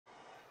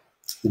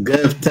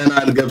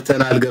ገብተናል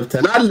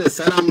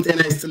ሰላም ጤና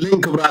ይስጥልኝ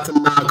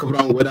ክብራትና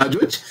ክብራን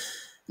ወዳጆች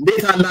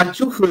እንዴት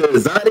አላችሁ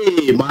ዛሬ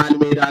መሃል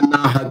ሜዳና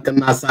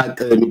ሐቅና ሳቅ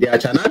ሚዲያ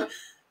ቻናል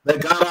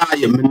በጋራ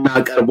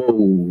የምናቀርበው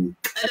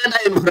ቀለና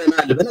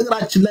ይኖረናል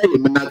በነገራችን ላይ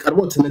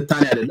የምናቀርበው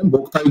ትንታኔ አይደለም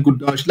በወቅታዊ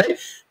ጉዳዮች ላይ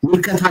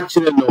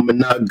ምልከታችንን ነው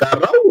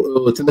የምናጋራው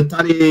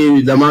ትንታኔ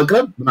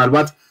ለማቅረብ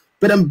ምናልባት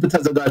በደንብ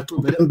ተዘጋጅቶ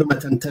በደንብ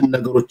መተንተን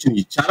ነገሮችን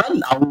ይቻላል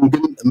አሁን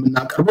ግን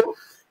የምናቀርበው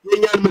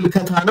የኛን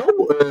ምልከታ ነው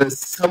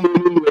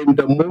ሰሞኑን ወይም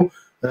ደግሞ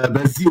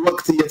በዚህ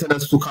ወቅት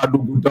እየተነሱ ካሉ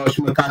ጉዳዮች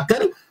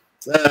መካከል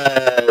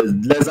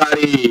ለዛሬ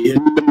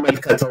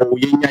እንመልከተው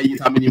የኛ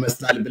እይታ ምን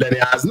ይመስላል ብለን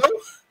ያዝነው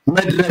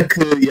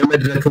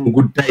የመድረክን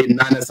ጉዳይ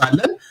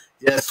እናነሳለን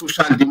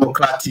የሶሻል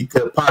ዲሞክራቲክ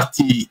ፓርቲ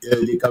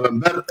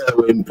ሊቀመንበር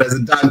ወይም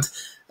ፕሬዝዳንት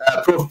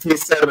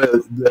ፕሮፌሰር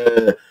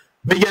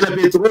በየነ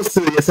ጴጥሮስ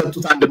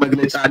የሰጡት አንድ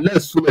መግለጫ አለ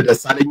እሱን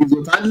ደሳለኝ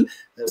ይዞታል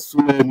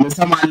እሱን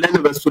እንሰማለን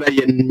በሱ ላይ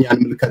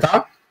የኛን ምልከታ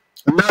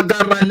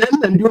እናጋራለን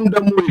እንዲሁም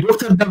ደግሞ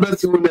ዶክተር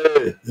ደብረጽዮን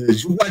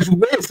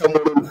ጁዋጁዌ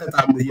ሰሞኑን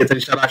በጣም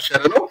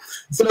እየተንሸራሸረ ነው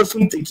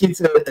ስለሱም ጥቂት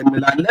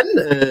እንላለን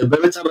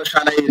በመጨረሻ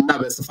ላይ እና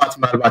በስፋት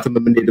ማርባትም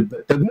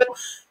የምንሄድበት ደግሞ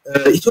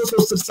ኢትዮ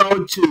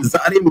 360ዎች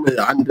ዛሬም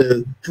አንድ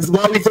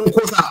ህዝባዊ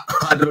ትንኮሳ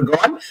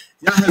አድርገዋል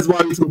ያ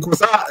ህዝባዊ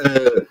ትንኮሳ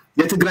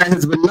የትግራይ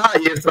ህዝብና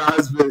የኤርትራ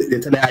ህዝብ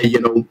የተለያየ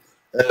ነው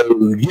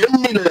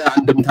የሚል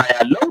አንድምታ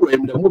ያለው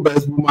ወይም ደግሞ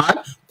በህዝቡ መሃል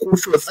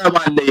ቁርሾ ጸብ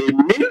አለ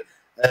የሚል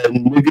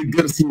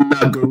ንግግር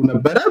ሲናገሩ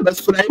ነበር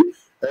በሱ ላይ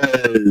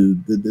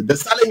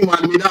ደሳለኝ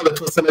መሃል ሜዳ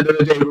በተወሰነ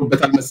ደረጃ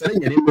ይሮበታል መሰለኝ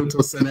እኔም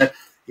በተወሰነ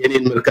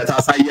የኔን ምልከታ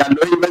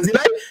አሳያለሁ በዚህ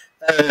ላይ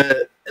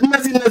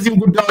እነዚህ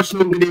ጉዳዮች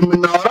ነው እንግዲህ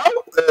የምናወራው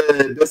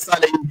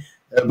ደሳለኝ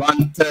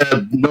ባንተ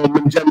ነው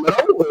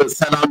የምንጀምረው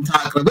ሰላምታ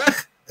አቅርበህ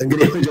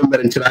እንግዲህ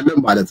መጀመር እንችላለን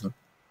ማለት ነው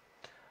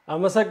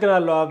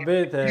አመሰግናለሁ አቤ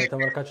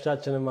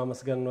ተመልካቾቻችንን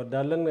ማመስገን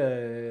እንወዳለን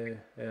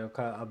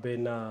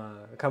ከአቤና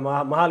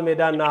ከመሃል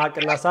ሜዳና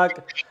ሐቅና ሳቅ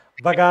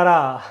በጋራ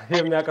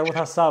የሚያቀርቡት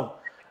ሐሳብ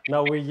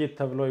ነው ውይይት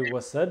ተብሎ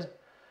ይወሰድ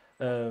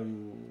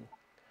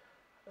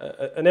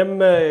እኔም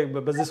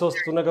በዚህ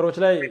ሶስቱ ነገሮች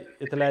ላይ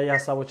የተለያየ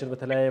ሐሳቦችን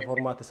በተለያየ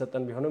ፎርማት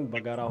ተሰጠን ቢሆንም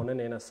በጋራ ሆነን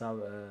የነሳብ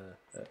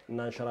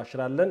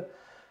እናንሸራሽራለን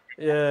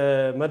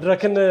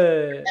መድረክን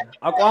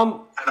አቋም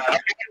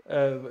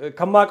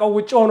ከማቀው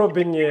ውጭ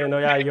ሆኖብኝ ነው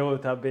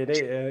ያየሁት አቤኔ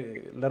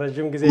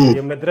ለረጅም ጊዜ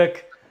የመድረክ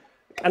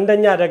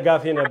ቀንደኛ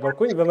ደጋፊ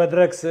ነበርኩኝ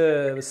በመድረክ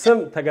ስም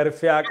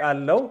ተገርፌ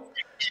አቃለው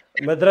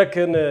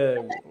መድረክን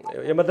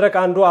የመድረክ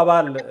አንዱ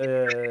አባል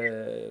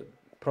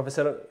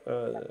ፕሮፌሰር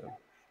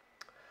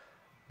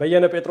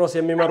በየነ ጴጥሮስ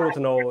የሚመሩት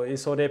ነው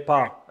ኢሶዴፓ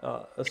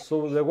እሱ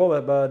ደግሞ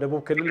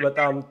በደቡብ ክልል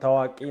በጣም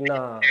ታዋቂና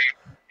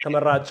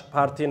ተመራጭ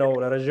ፓርቲ ነው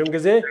ለረጅም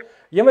ጊዜ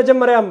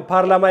የመጀመሪያም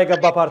ፓርላማ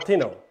የገባ ፓርቲ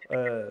ነው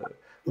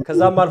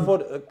ከዛም አልፎ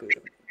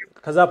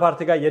ከዛ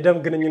ፓርቲ ጋር የደም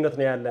ግንኙነት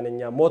ነው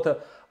ያለንኛ ሞተ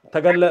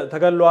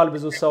ተገለዋል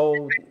ብዙ ሰው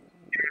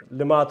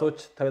ልማቶች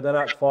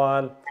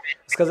ተደናቅፈዋል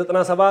እስከ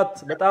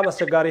 97 በጣም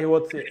አስቸጋሪ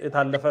ህይወት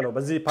የታለፈ ነው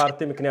በዚህ ፓርቲ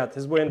ምክንያት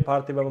ህዝቡ ይሄን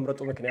ፓርቲ በመምረጡ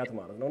ምክንያት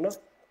ማለት ነውና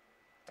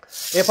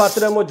ይሄ ፓርቲ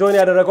ደግሞ ጆይን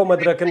ያደረገው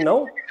መድረክን ነው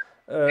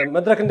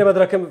መድረክ እንደ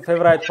መድረክም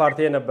ፌቨራይት ፓርቲ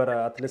የነበረ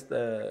አትሊስት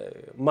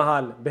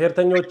መሃል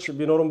ብሔርተኞች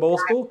ቢኖሩም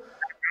በውስጡ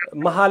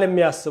መሃል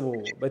የሚያስቡ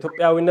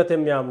በኢትዮጵያዊነት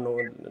የሚያምኑ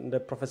እንደ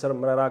ፕሮፌሰር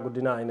መረራ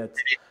ጉዲና አይነት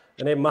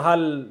እኔ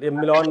መሃል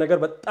የሚለውን ነገር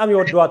በጣም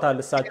ይወዷታል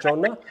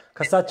እሳቸውና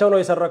ከሳቸው ነው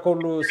የሰረከው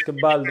ሁሉ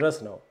እስክባል ድረስ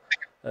ነው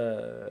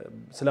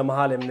ስለ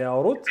መሃል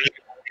የሚያወሩት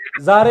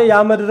ዛሬ ያ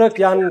መድረክ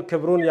ያን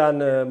ክብሩን ያን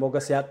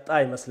ሞገስ ያጣ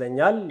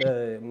ይመስለኛል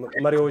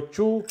መሪዎቹ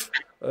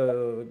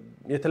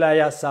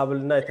የተለያየ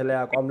ሐሳብና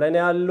የተለያየ አቋም ላይ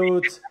ነው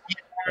ያሉት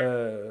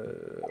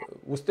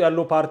ውስጥ ያሉ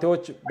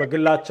ፓርቲዎች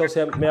በግላቸው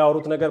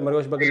የሚያወሩት ነገር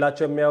መሪዎች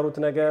በግላቸው የሚያወሩት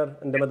ነገር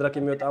እንደ መድረክ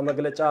የሚወጣ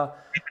መግለጫ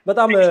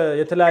በጣም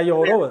የተለያየ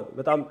ሆኖ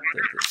በጣም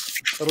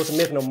ጥሩ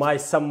ስሜት ነው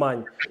ማይሰማኝ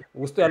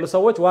ውስጥ ያሉ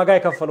ሰዎች ዋጋ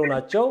የከፈሉ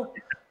ናቸው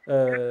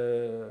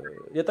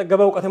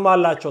የጠገበው ቀተማ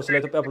አላቸው ስለ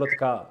ኢትዮጵያ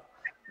ፖለቲካ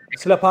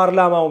ስለ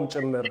ፓርላማውም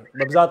ጭምር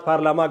በብዛት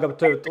ፓርላማ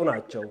ገብተው ይወጡ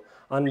ናቸው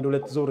አንድ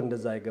ሁለት ዙር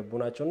እንደዛ ይገቡ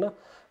ናቸውና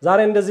ዛሬ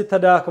እንደዚህ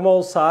ተዳክመው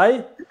ሳይ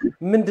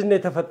ምንድነው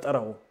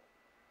የተፈጠረው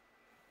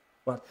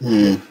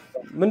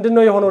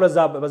ምንድነው የሆነው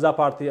በዛ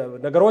ፓርቲ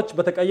ነገሮች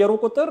በተቀየሩ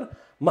ቁጥር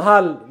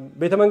መሃል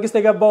ቤተ መንግስት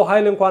የገባው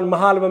ኃይል እንኳን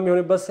መሃል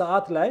በሚሆንበት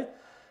ሰዓት ላይ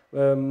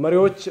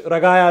መሪዎች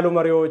ረጋ ያሉ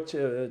መሪዎች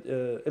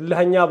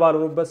እልህኛ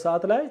ባሉበት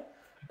ሰዓት ላይ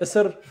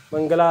እስር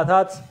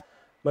መንገላታት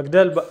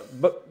መግደል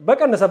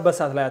በቀነሰበት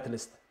ሰዓት ላይ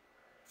አትሊስት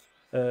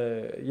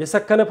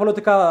የሰከነ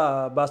ፖለቲካ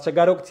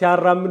በአስቸጋሪ ወቅት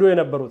ሲያራምዱ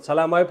የነበሩት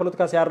ሰላማዊ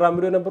ፖለቲካ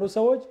ሲያራምዱ የነበሩት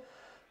ሰዎች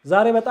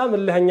ዛሬ በጣም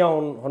እልህኛ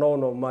ሆነው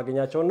ነው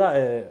ማግኛቸውና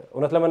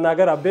እውነት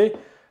ለመናገር አቤ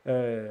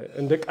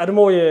እንደ ቀድሞ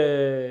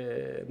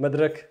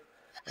የመድረክ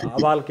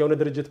አባል የሆነ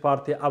ድርጅት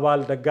ፓርቲ አባል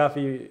ደጋፊ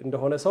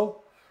እንደሆነ ሰው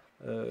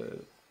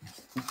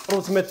ጥሩ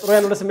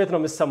ያለው ስሜት ነው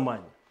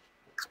የሚሰማኝ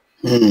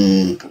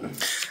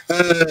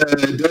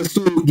ደሱ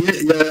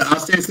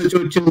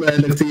የአስተያየቶችን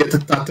መልእክት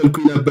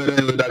እየተከታተልኩኝ ነበር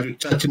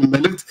ወዳጆቻችን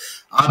መልእክት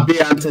አቤ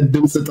አንተ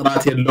ድምጽ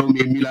ጥራት የለውም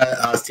የሚል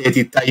አስተያየት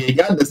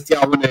ይታየኛል እስቲ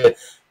አሁን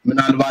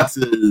ምናልባት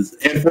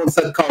ኤርፎን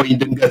ሰካው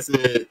ድንገት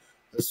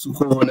እሱ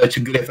ከሆነ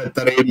ችግር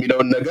የፈጠረ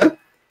የሚለው ነገር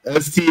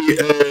እስቲ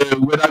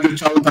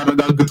ወዳጆቻውን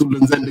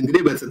ታረጋግጡልን ዘንድ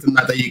እንግዲህ በትህትና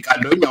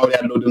ጠይቃለሁኝ አሁን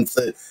ያለው ድምጽ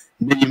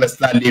ምን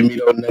ይመስላል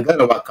የሚለውን ነገር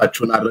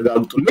እባካችሁን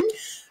አረጋግጡልኝ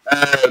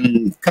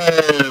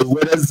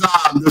ከወደዛ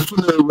እሱን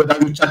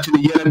ወዳጆቻችን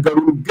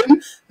እየነገሩን ግን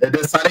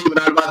ደሳለኝ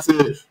ምናልባት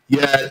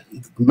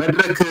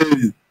የመድረክ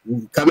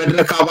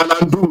ከመድረክ አባል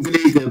አንዱ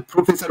እንግዲህ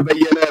ፕሮፌሰር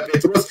በየነ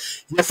ጴጥሮስ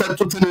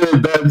የሰጡትን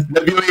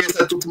ለቪኦኤ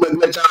የሰጡት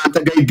መግለጫ አንተ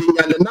ጋር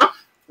ይገኛልና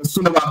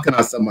እሱን እባክህን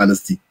አሰማን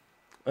እስቲ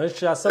እሺ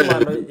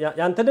አሰማለሁ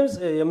ያንተ ድምጽ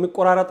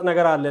የሚቆራረጥ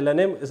ነገር አለ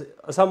ለኔም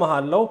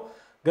እሰማሃለሁ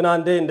ግን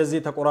አንዴ እንደዚህ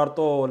ተቆራርጦ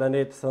ለኔ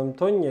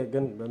ተሰምቶኝ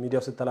ግን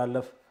በሚዲያው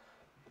ሲተላለፍ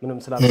ምንም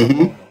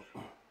ስላልሰማው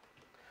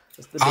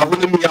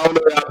አሁንም ያው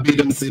ነው ያቤ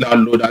ድምጽ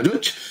ይላሉ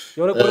ወዳጆች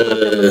የሆነ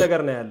ቁርጥርጥ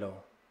ነገር ነው ያለው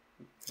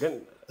ግን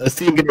እስቲ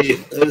እንግዲህ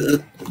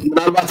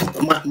ምናልባት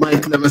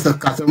ማይክ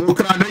ለመሰካት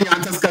ሞክራለሁ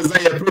አንተ እስከዛ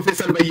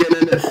የፕሮፌሰር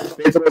በየነን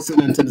ጴጥሮስን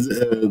እንትን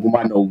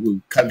ጉማን ነው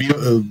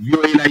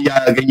ከቪኦኤ ላይ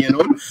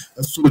ያገኘነው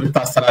እሱን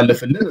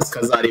ልታስተላልፍልን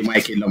እስከዛሬ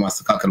ማይክን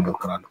ለማስተካከል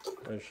ሞክራለሁ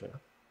እሺ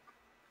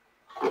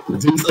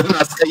ድምጽህን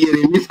አስቀይር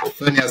የሚል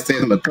ፈን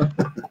ያስተያየት መጣ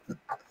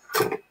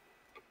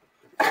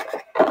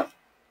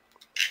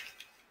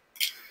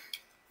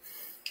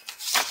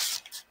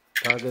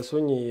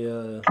ታገሱኝ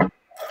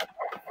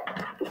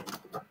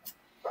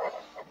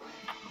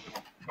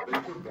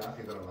በኢትዮጵያ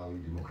ፌደራላዊ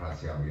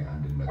ዲሞክራሲያዊ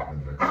አንድነት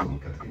መድረክ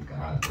ከጥቂት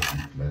ቀናት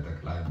በፊት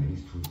ለጠቅላይ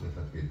ሚኒስትሩ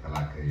ጽሕፈት ቤት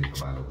ተላከ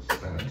የተባለው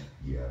ሰነድ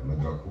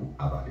የመድረኩ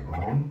አባል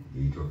የሆነውን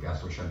የኢትዮጵያ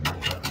ሶሻል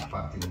ዲሞክራቲክ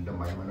ፓርቲን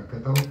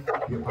እንደማይመለከተው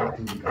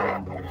የፓርቲው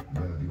ሊቀመንበር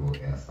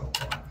ለቪኦኤ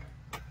አስታውቀዋል።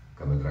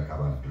 ከመድረክ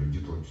አባል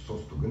ድርጅቶች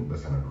ሶስቱ ግን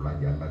በሰነዱ ላይ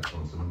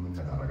ያላቸውን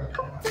ስምምነት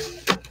አረጋግጠዋል።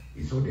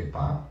 ኢሶዴፓ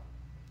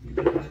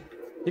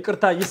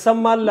ይቅርታ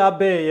ይሰማል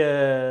አቤ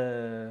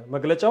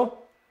የመግለጫው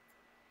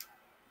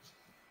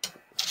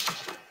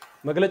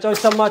መግለጫው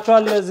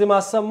ይሰማቻል እዚህ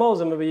ማሰማው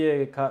ዝም ብዬ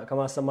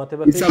ከማሰማቴ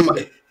በፊት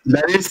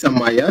ለኔ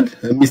ይሰማያል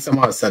የሚሰማ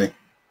መሰለኝ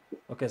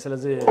ኦኬ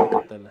ስለዚህ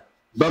እንቀጥል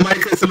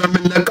በማይክ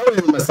ስለምንለቀው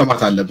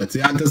መሰማት አለበት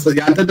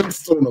ያንተ ድምጽ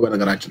ጥሩ ነው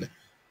በነገራችን ላይ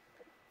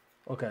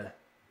ኦኬ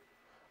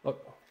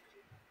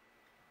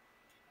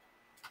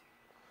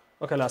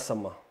ኦኬ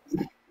ላሰማ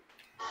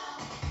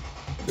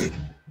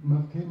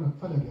መፍትሄ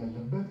መፈለግ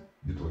ያለበት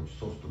ድርጅቶች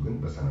ሶስቱ ግን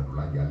በሰነዱ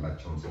ላይ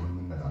ያላቸውን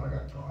ስምምነት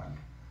አረጋግጠዋል።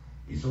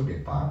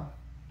 ኢሶዴፓ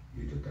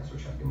የኢትዮጵያ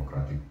ሶሻል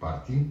ዲሞክራቲክ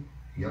ፓርቲ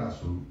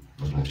የራሱን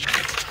መግለጫ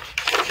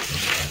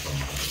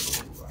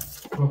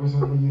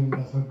ፕሮፌሰር በየነ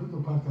እንዳስረዱት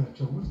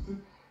በፓርቲያቸው ውስጥ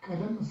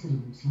ቀደም ሲል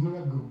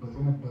ሲነጋገሩበት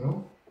የነበረው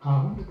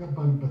አሁን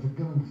ለገባንበት ህገ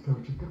መንግስታዊ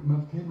ችግር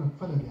መፍትሄ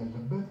መፈለግ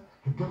ያለበት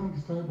ህገ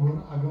መንግስታዊ በሆነ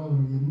አግባብ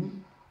ነው የሚል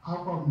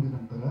አቋም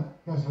እንደነበረ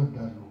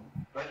ያስረዳሉ።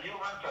 በዚሁ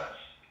መንፈስ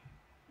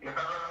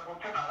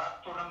የቀረቡትን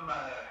አራቱንም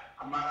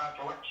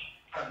አማራጮች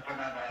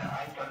ተንትነን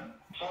አይተን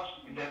ሶስት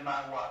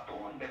እንደማያዋጡ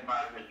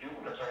እንደማያበጁ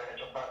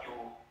ለተጨባጩ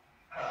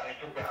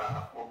ኢትዮጵያ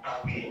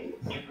ወቅታዊ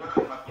ችግር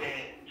መፍትሄ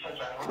ሰጪ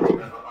አይሆኑም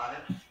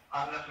በማለት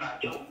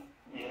አለፍናቸው።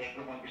 የህገ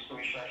መንግስቱ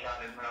ይሻሻል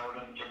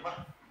የምለውንም ጭምር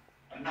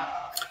እና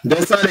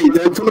ደሳለኝ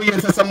እንትኑ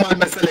እየተሰማል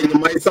መሰለኝ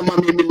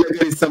የማይሰማም የሚል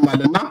ነገር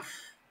ይሰማልና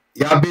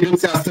ያቤ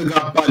ድምጽ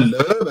ያስተጋባል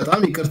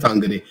በጣም ይቅርታ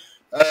እንግዲህ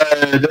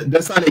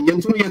ደሳለኝ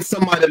እንትኑ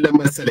እየተሰማ አይደለም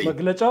መሰለኝ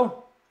መግለጫው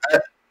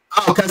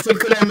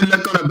ከስልክ ላይ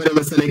የምንለቀው ነበር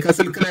መሰለኝ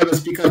ከስልክ ላይ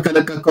በስፒከር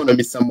ከለቀቀው ነው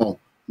የሚሰማው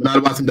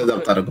ምናልባት እንደዛ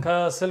ብታረጋው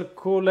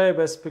ከስልኩ ላይ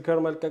በስፒከር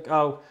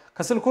መልቀቃው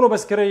ከስልኩ ነው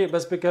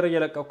በስፒከር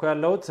እየለቀቀው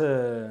ያለውት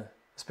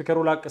ስፒከሩ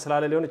ላቅ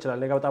ስላለ ሊሆን ይችላል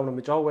ነገ በጣም ነው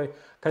የሚጫው ወይ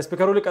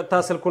ከስፒከሩ ሊቀጣ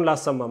ስልኩን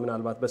ላሰማ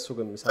ምናልባት በሱ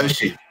ግን ይሰማል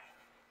እሺ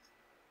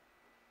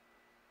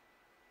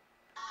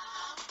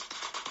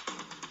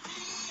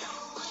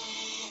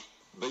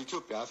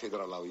በኢትዮጵያ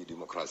ፌደራላዊ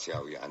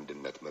ዲሞክራሲያዊ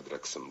አንድነት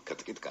መድረክ ስም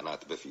ከጥቂት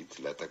ቀናት በፊት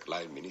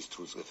ለጠቅላይ ሚኒስትሩ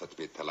ጽሕፈት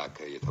ቤት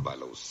ተላከ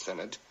የተባለው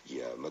ሰነድ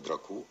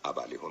የመድረኩ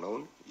አባል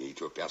የሆነውን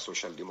የኢትዮጵያ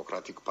ሶሻል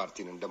ዲሞክራቲክ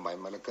ፓርቲን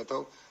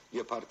እንደማይመለከተው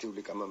የፓርቲው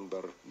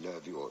ሊቀመንበር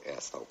ለቪኦኤ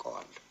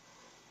አስታውቀዋል።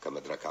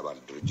 ከመድረክ አባል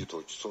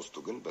ድርጅቶች ሶስቱ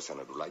ግን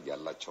በሰነዱ ላይ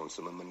ያላቸውን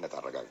ስምምነት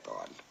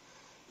አረጋግጠዋል።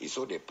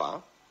 ኢሶዴፓ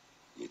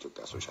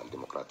የኢትዮጵያ ሶሻል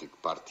ዲሞክራቲክ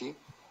ፓርቲ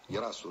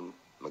የራሱን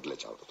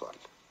መግለጫ አውጥቷል።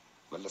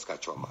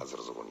 መለስካቸው አማሃ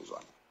ዝርዝሩን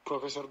ይዟል።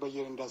 ፕሮፌሰር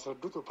በየነ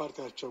እንዳስረዱት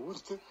በፓርቲያቸው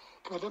ውስጥ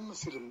ቀደም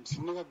ሲልም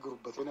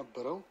ሲነጋገሩበት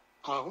የነበረው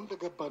አሁን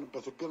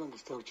ለገባንበት ህገ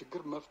መንግስታዊ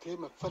ችግር መፍትሄ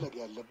መፈለግ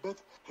ያለበት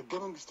ህገ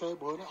መንግስታዊ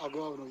በሆነ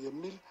አግባብ ነው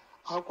የሚል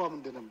አቋም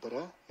እንደነበረ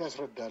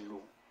ያስረዳሉ።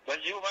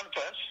 በዚሁ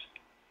መንፈስ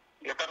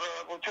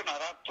የቀረቡትን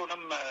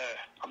አራቱንም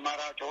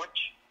አማራጮች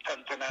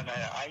ተንትነን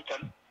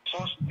አይተን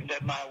ሶስት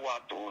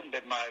እንደማያዋጡ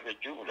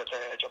እንደማያበጁ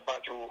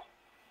ለተጨባጩ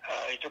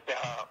ኢትዮጵያ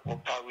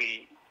ወቅታዊ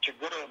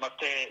ችግር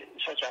መፍትሄ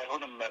ሰጪ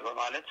አይሆንም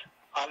በማለት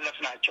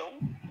አለፍናቸው።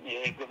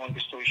 የህገ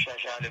መንግስቱ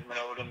ይሻሻል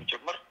የምለውንም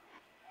ጭምር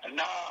እና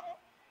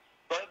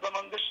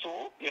በመንግስቱ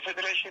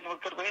የፌዴሬሽን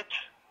ምክር ቤት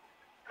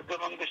ህገ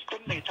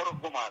መንግስቱን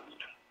ይተረጉማል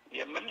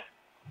የሚል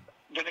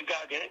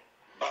ድንጋጌ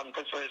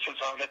በአንቀጽ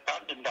 62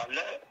 አንድ እንዳለ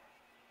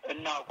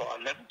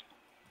እናውቀዋለን።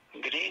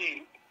 እንግዲህ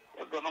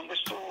ህገ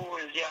መንግስቱ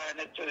እዚህ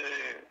አይነት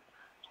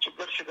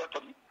ችግር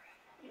ሲገጥም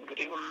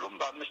እንግዲህ ሁሉም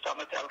በ5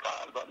 ዓመት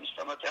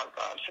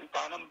ያልቃል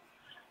ስልጣንም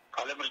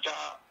ካለምርጫ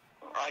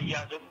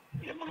አያዝም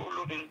የሚሉ ሁሉ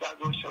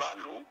ድንጋጌዎች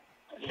ስላሉ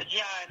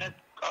የዚህ አይነት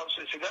ቀውስ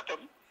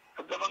ስጋትም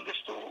ህገ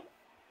መንግስቱ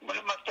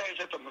ምንም መፍትሄ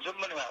አይሰጥም፣ ዝም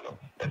ነው ያለው።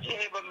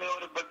 እዚህ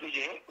በሚሆንበት ጊዜ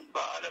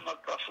በዓለም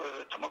አቀፍ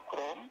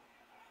ተሞክሮም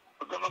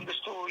ህገ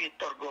መንግስቱ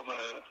ይተርጎም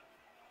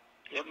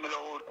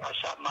የሚለው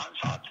ሀሳብ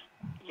ማንሳት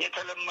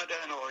የተለመደ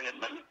ነው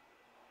የሚል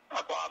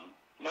አቋም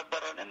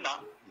ነበረንና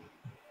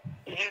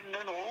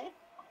ይህንኑ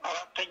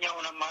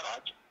አራተኛውን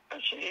አማራጭ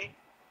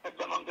ህገ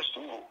መንግስቱ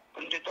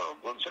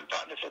እንዲተረጎም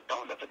ስልጣን የሰጠው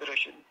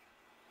ለፌዴሬሽን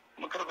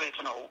ምክር ቤት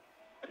ነው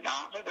እና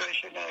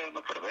ፌዴሬሽን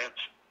ምክር ቤት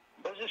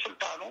በዚህ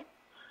ስልጣኑ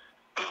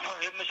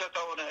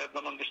የሚሰጠውን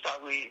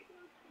በመንግስታዊ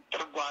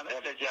ትርጓሜ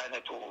ለዚህ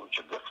አይነቱ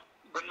ችግር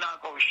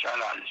ብናውቀው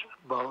ይሻላል።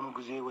 በአሁኑ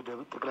ጊዜ ወደ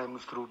ጠቅላይ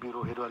ሚኒስትሩ ቢሮ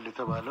ሄዷል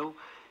የተባለው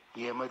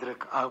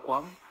የመድረክ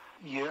አቋም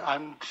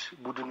የአንድ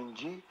ቡድን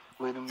እንጂ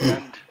ወይንም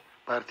የአንድ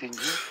ፓርቲ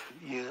እንጂ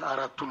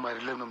የአራቱም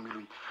አይደለም ነው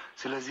የሚሉኝ።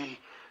 ስለዚህ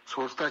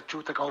ሶስታችሁ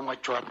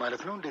ተቃውሟቸዋል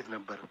ማለት ነው? እንዴት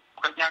ነበር?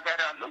 ከኛ ጋር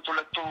ያሉት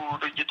ሁለቱ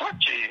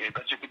ድርጅቶች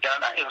በዚህ ጉዳይ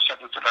ላይ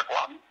የወሰዱትን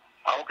አቋም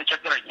ማወቅ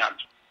ይቸግረኛል።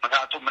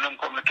 ምክንያቱም ምንም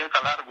ኮሚኒኬት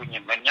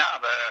አላደረጉኝም። እኛ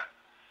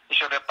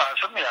በኢትዮጵያ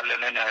ስም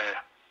ያለንን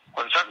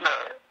ኮንሰርን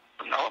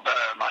ነው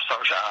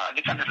በማስታወሻ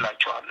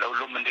ልከንላቸዋል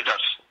ለሁሉም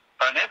እንዲደርስ።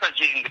 እኔ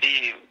በዚህ እንግዲህ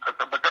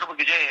በቅርብ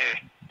ጊዜ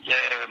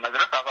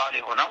የመድረክ አባል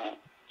የሆነው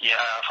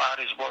የአፋር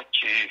ህዝቦች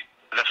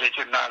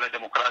ለፍትህና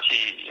ለዲሞክራሲ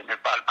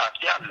የሚባል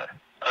ፓርቲ አለ።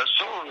 እሱ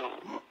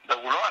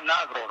ደውሎ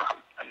አናግሮናል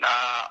እና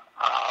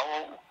አዎ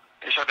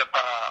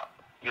ኢትዮጵያ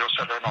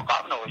የወሰደውን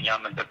አቋም ነው እኛ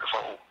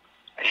የምንደግፈው።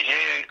 ይሄ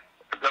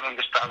ህገ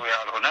መንግስታዊ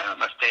ያልሆነ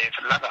መፍትሄ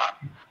ፍለጋ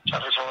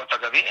ጨርሶ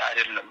ተገቢ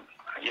አይደለም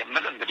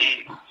የሚል እንግዲህ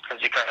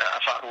ከዚህ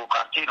ከአፋሩ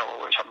ፓርቲ ነው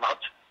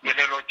የሰማሁት።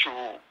 የሌሎቹ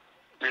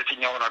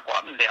የትኛውን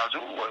አቋም እንደያዙ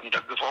ወይም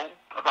ደግፈው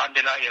በአንድ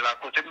ላይ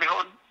የላኩትም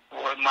ቢሆን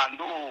ወይም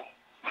አንዱ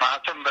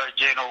ማህተም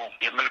በእጄ ነው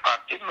የሚል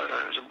ፓርቲም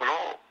ዝም ብሎ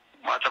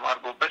ማህተም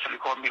አድርጎበት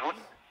ሊቆም ይሁን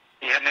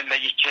ይህንን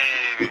ለይቼ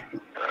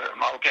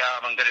ማውቂያ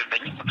መንገድ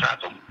የለኝም።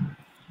 ምክንያቱም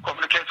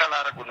ኮሚኒኬት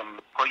አላደረጉንም።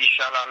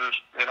 ይሻላል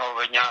ነው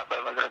በእኛ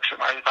በመድረክ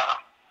ስም አይታ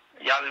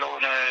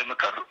ያለውን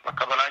ምክር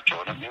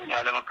መቀበላቸውንም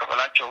ያለ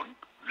መቀበላቸውን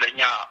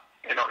ለእኛ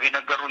ነው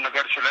የነገሩን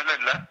ነገር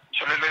ስለሌለ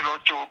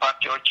ስለሌሎቹ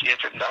ፓርቲዎች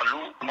የት እንዳሉ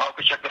ማወቅ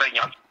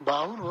ይቸግረኛል።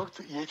 በአሁኑ ወቅት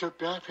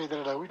የኢትዮጵያ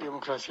ፌዴራላዊ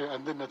ዴሞክራሲያዊ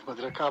አንድነት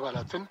መድረክ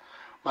አባላትን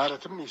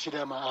ማለትም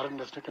የሲዳማ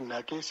አርነት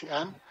ንቅናቄ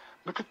ሲአን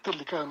ምክትል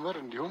ሊቀመንበር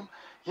እንዲሁም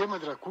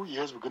የመድረኩ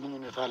የህዝብ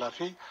ግንኙነት ኃላፊ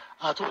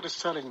አቶ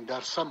ደሳለኝ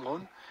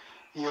ዳርሳሞን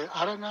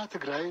የአረና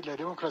ትግራይ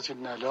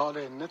ለዲሞክራሲና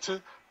ለሉዓላዊነት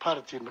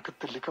ፓርቲ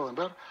ምክትል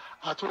ሊቀመንበር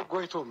አቶ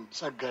ጎይቶም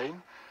ጸጋይን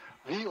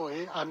ቪኦኤ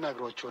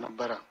አናግሯቸው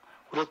ነበረ።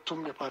 ሁለቱም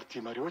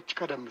የፓርቲ መሪዎች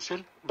ቀደም ሲል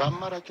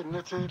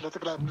በአማራጭነት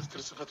ለጠቅላይ ሚኒስትር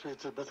ጽህፈት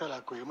ቤት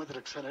በተላከው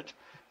የመድረክ ሰነድ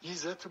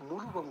ይዘት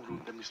ሙሉ በሙሉ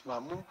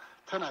እንደሚስማሙ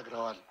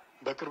ተናግረዋል።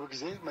 በቅርብ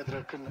ጊዜ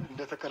መድረክን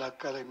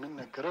እንደተቀላቀለ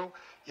የሚነገረው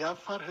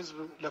የአፋር ህዝብ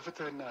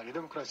ለፍትህና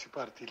የዲሞክራሲ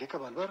ፓርቲ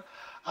ሊቀመንበር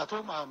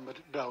አቶ መሐመድ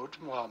ዳውድ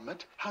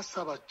መሐመድ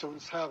ሀሳባቸውን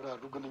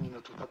ሳያብራሩ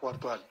ግንኙነቱ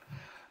ተቋርጧል።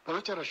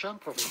 በመጨረሻም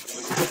ፕሮፌሰር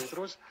በየነ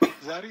ጴጥሮስ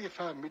ዛሬ ይፋ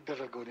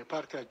የሚደረገውን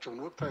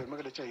የፓርቲያቸውን ወቅታዊ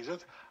መግለጫ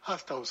ይዘት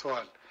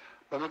አስታውሰዋል።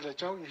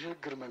 በመግለጫው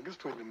የሽግግር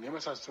መንግስት ወይም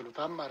የመሳሰሉት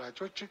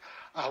አማራጮች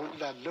አሁን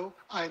ላለው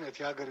አይነት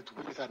የሀገሪቱ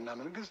ሁኔታና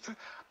መንግስት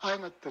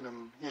አይመጥንም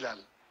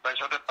ይላል።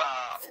 በኢትዮጵያ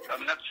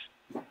እምነት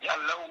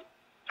ያለው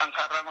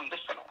ጠንካራ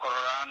መንግስት ነው።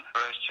 ኮሮናን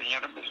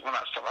ረስኝንም ህዝቡን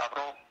አስተባብሮ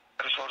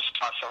ሪሶርስ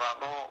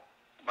አስተባብሮ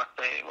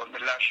መፍትሄ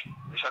ምላሽ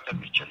ሊሰጥ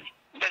የሚችል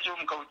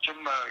እንደዚሁም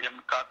ከውጭም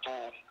የሚቃጡ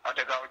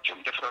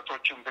አደጋዎችም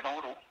ድፍረቶችም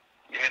ቢኖሩ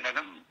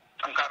ይህንንም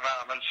ጠንካራ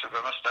መልስ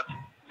በመስጠት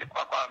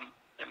ሊቋቋም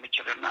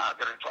የሚችልና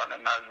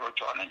ሀገሪቷንና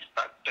ህዝቦቿን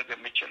ሊታደግ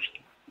የሚችል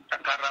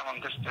ጠንካራ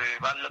መንግስት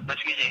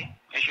ባለበት ጊዜ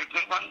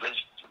የሽግግር መንግስት፣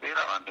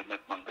 ብሔራዊ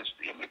አንድነት መንግስት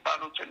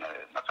የሚባሉትን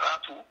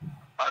መጥራቱ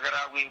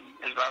ሀገራዊም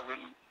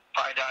ህዝባዊም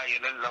ፋይዳ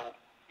የሌለው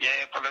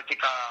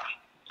የፖለቲካ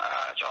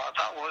ጨዋታ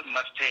ወይም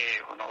መፍትሄ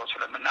ሆኖ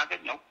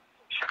ስለምናገኘው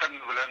ሰከን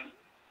ብለን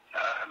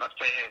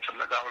መፍትሄ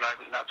ፍለጋው ላይ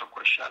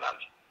ብናተኩር ይሻላል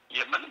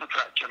የምን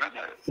ምክራችንን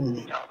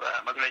ያው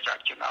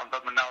በመግለጫችን አሁን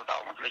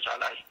በምናወጣው መግለጫ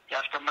ላይ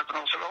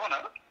ያስቀመጥነው ስለሆነ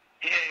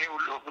ይሄ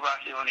ሁሉ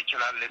ግባት ሊሆን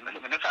ይችላል የሚል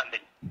እምነት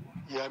አለኝ።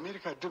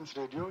 የአሜሪካ ድምፅ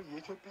ሬዲዮ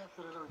የኢትዮጵያ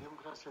ፌዴራላዊ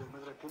ዴሞክራሲያዊ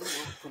መድረክ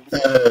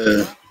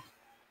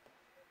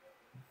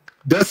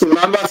ደስ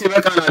ምናልባት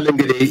ይበቃናል።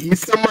 እንግዲህ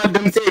ይሰማል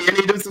ድምጼ? የኔ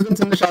ድምጽ ግን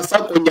ትንሽ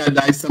አሳቆኛል።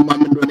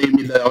 አይሰማም እንደሆነ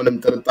የሚል አሁንም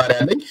ጥርጣሬ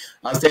አለኝ።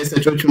 አስተያየት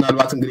ሰጪዎች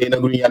ምናልባት እንግዲህ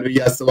ይነግሩኛል ብዬ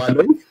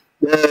አስባለሁ።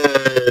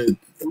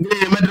 እንግዲህ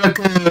የመድረክ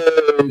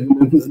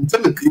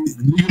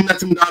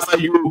ልዩነት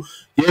እንዳሳዩ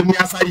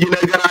የሚያሳይ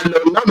ነገር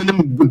አለውና ምንም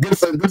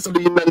ግልጽ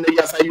ልዩነት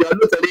እያሳዩ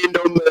ያሉት እኔ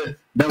እንደውም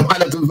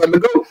ለማለት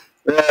እንፈልገው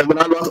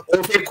ምናልባት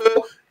ኦፌኮ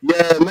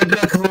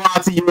የመድረክ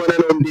ህወሓት እየሆነ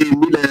ነው እንዴ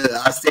የሚል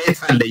አስተያየት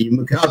አለኝ።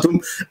 ምክንያቱም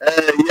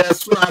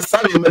የእሱን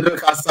ሀሳብ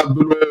የመድረክ ሀሳብ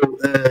ብሎ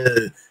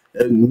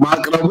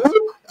ማቅረቡ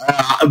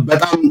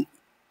በጣም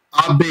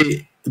አቤ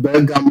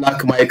በህግ አምላክ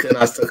ማይክን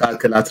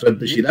አስተካክል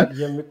አትረብሽ ይላል።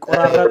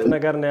 የሚቆራረጥ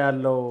ነገር ነው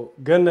ያለው።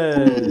 ግን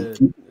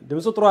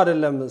ድምፁ ጥሩ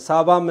አይደለም።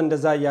 ሳባም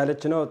እንደዛ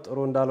እያለች ነው፣ ጥሩ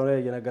እንዳልሆነ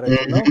እየነገረች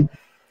ነው።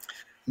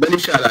 ምን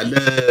ይሻላል?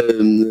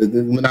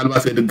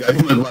 ምናልባት በድጋሚ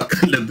መግባት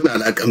ካለብን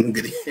አላውቅም።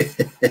 እንግዲህ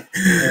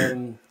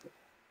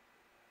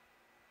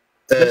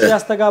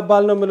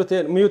ያስተጋባል ነው ምሉት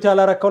ሚዩት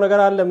ያላረከው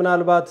ነገር አለ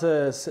ምናልባት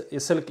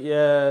ስልክ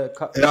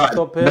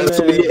የላፕቶፕን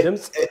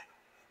ድምጽ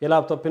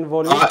የላፕቶፕን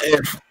ቮሊዩም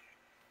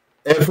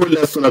ኤርፎን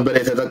ለሱ ነበር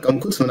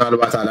የተጠቀምኩት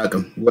ምናልባት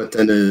አላቅም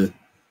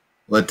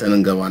ወተን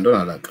እንገባ እንደሆነ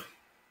አላቅም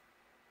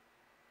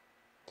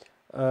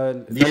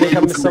ለኔ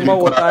ከምሰማው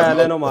ወጣ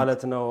ያለ ነው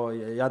ማለት ነው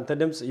ያንተ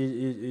ድምጽ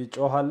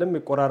ይጮሃልም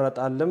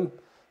ይቆራረጣልም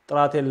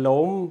ጥራት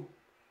የለውም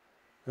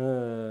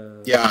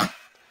ያ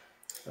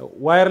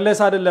ዋየርለስ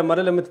አይደለም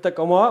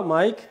የምትጠቀመው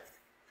ማይክ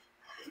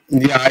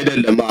ያ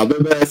አይደለም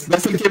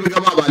በስልኬ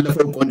ብገባ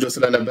ባለፈው ቆንጆ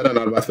ስለነበረ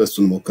ምናልባት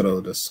በሱን ሞክረው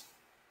ደስ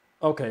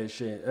ኦኬ እሺ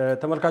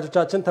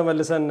ተመልካቾቻችን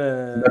ተመልሰን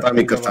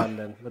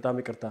በጣም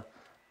ይቅርታ